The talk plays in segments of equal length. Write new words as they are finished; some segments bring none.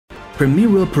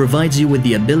Primero provides you with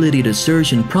the ability to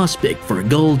search and prospect for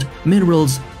gold,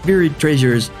 minerals, buried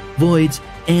treasures, voids,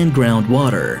 and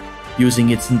groundwater,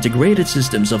 using its integrated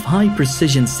systems of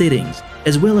high-precision settings,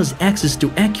 as well as access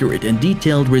to accurate and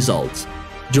detailed results,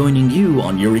 joining you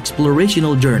on your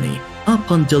explorational journey up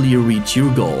until you reach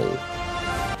your goal.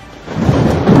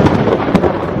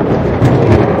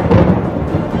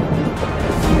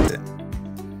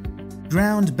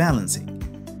 Ground balancing.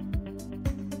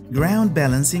 Ground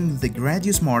balancing the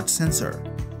gradiosmart sensor.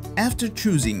 After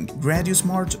choosing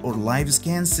gradiosmart or live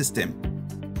scan system,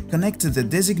 connect the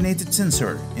designated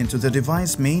sensor into the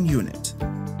device main unit.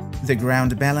 The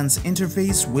ground balance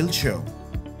interface will show.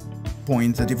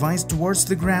 Point the device towards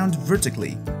the ground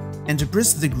vertically and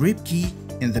press the grip key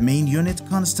in the main unit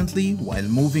constantly while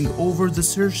moving over the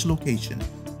search location.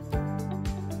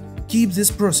 Keep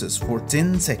this process for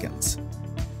 10 seconds.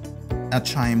 A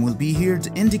chime will be heard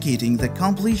indicating the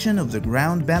completion of the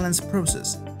ground balance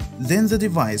process. Then the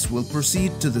device will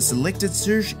proceed to the selected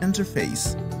search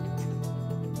interface.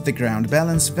 The ground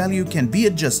balance value can be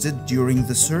adjusted during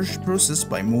the search process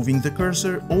by moving the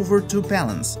cursor over to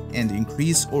balance and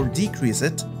increase or decrease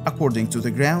it according to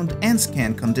the ground and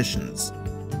scan conditions.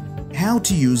 How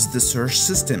to use the search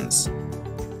systems.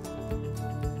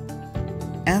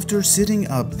 After setting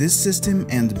up this system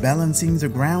and balancing the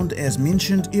ground as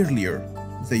mentioned earlier,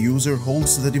 the user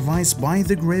holds the device by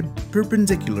the grip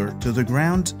perpendicular to the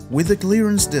ground with a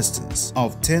clearance distance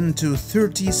of 10 to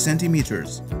 30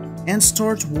 centimeters and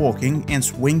start walking and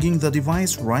swinging the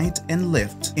device right and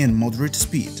left in moderate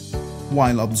speed,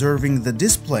 while observing the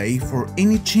display for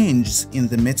any changes in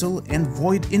the metal and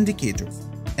void indicators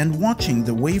and watching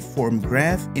the waveform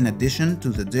graph in addition to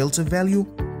the delta value,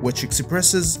 which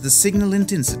expresses the signal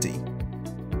intensity.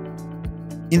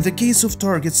 In the case of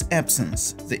target's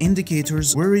absence, the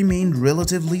indicators will remain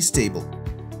relatively stable.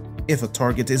 If a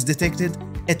target is detected,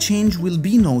 a change will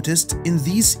be noticed in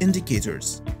these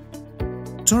indicators.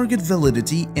 Target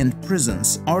validity and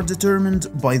presence are determined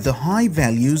by the high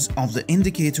values of the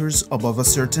indicators above a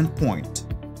certain point.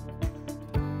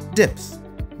 Depth.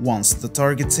 Once the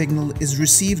target signal is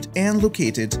received and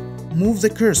located, move the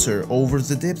cursor over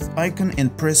the depth icon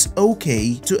and press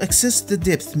OK to access the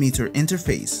depth meter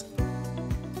interface.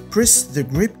 Press the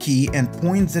grip key and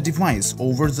point the device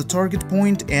over the target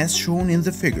point as shown in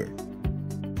the figure.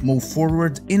 Move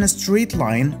forward in a straight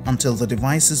line until the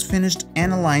device is finished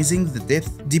analyzing the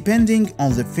depth depending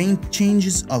on the faint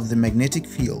changes of the magnetic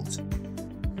field.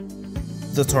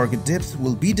 The target depth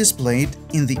will be displayed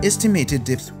in the estimated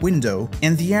depth window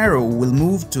and the arrow will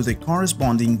move to the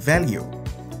corresponding value.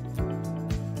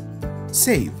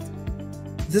 Save.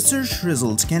 The search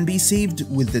results can be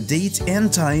saved with the date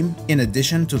and time in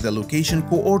addition to the location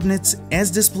coordinates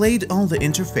as displayed on the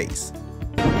interface.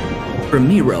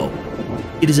 Primero.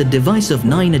 It is a device of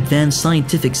 9 advanced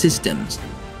scientific systems